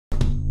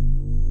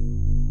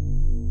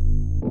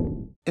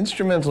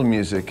Instrumental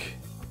music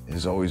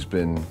has always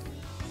been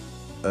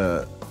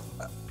a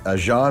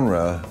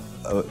genre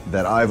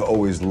that I've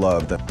always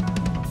loved. At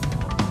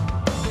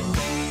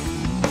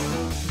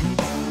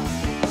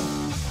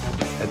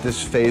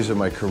this phase of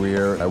my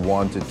career, I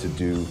wanted to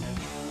do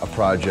a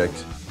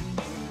project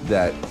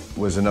that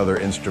was another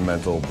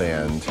instrumental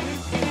band.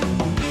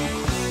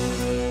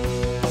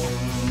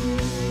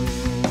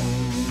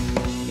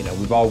 You know,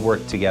 we've all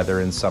worked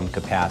together in some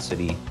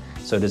capacity,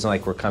 so it isn't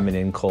like we're coming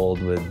in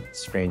cold with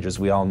strangers.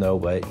 We all know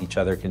what each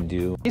other can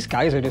do. These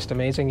guys are just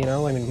amazing, you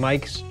know. I mean,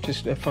 Mike's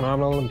just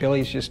phenomenal, and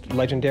Billy's just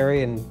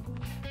legendary, and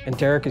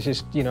Derek is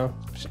just, you know,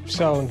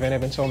 so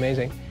inventive and so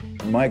amazing.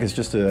 Mike is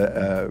just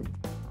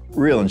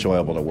real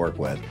enjoyable to work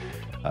with.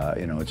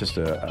 You know, it's just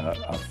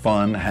a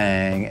fun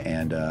hang,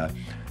 and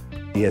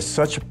he has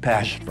such a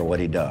passion for what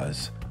he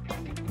does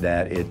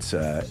that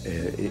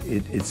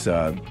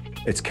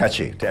it's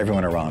catchy to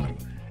everyone around him.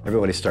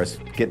 Everybody starts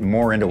getting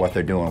more into what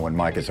they're doing when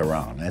Mike is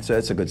around.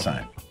 That's a good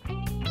sign.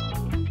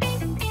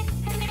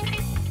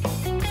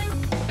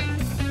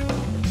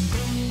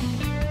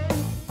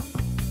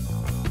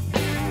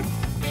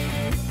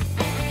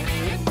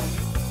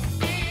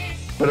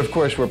 But of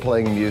course, we're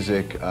playing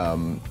music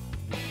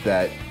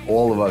that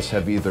all of us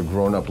have either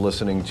grown up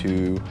listening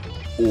to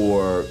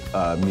or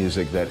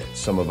music that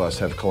some of us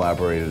have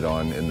collaborated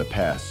on in the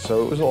past.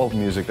 So it was all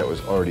music that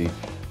was already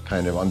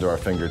kind of under our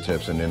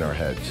fingertips and in our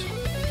heads.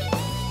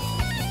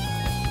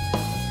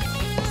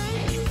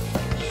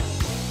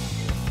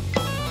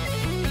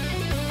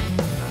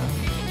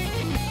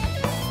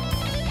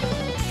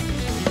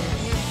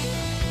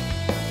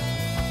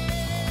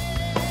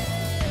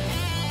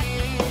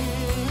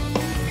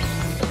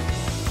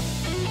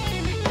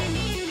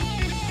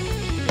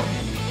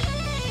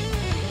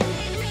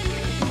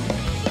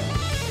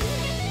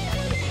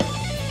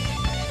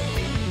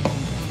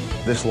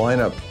 This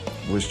lineup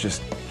was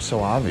just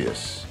so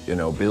obvious. You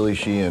know, Billy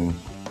Sheehan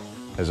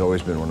has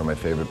always been one of my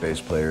favorite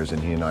bass players,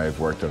 and he and I have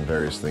worked on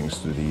various things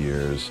through the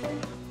years.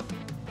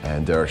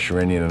 And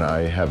Sherinian and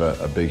I have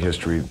a big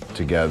history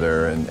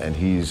together, and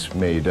he's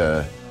made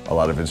a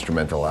lot of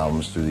instrumental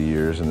albums through the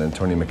years. And then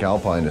Tony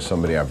MacAlpine is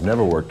somebody I've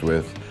never worked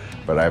with,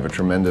 but I have a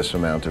tremendous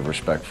amount of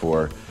respect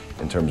for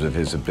in terms of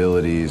his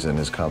abilities and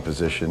his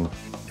composition.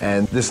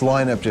 And this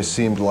lineup just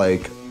seemed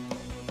like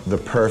the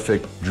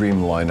perfect dream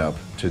lineup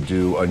to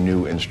do a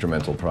new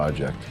instrumental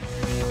project.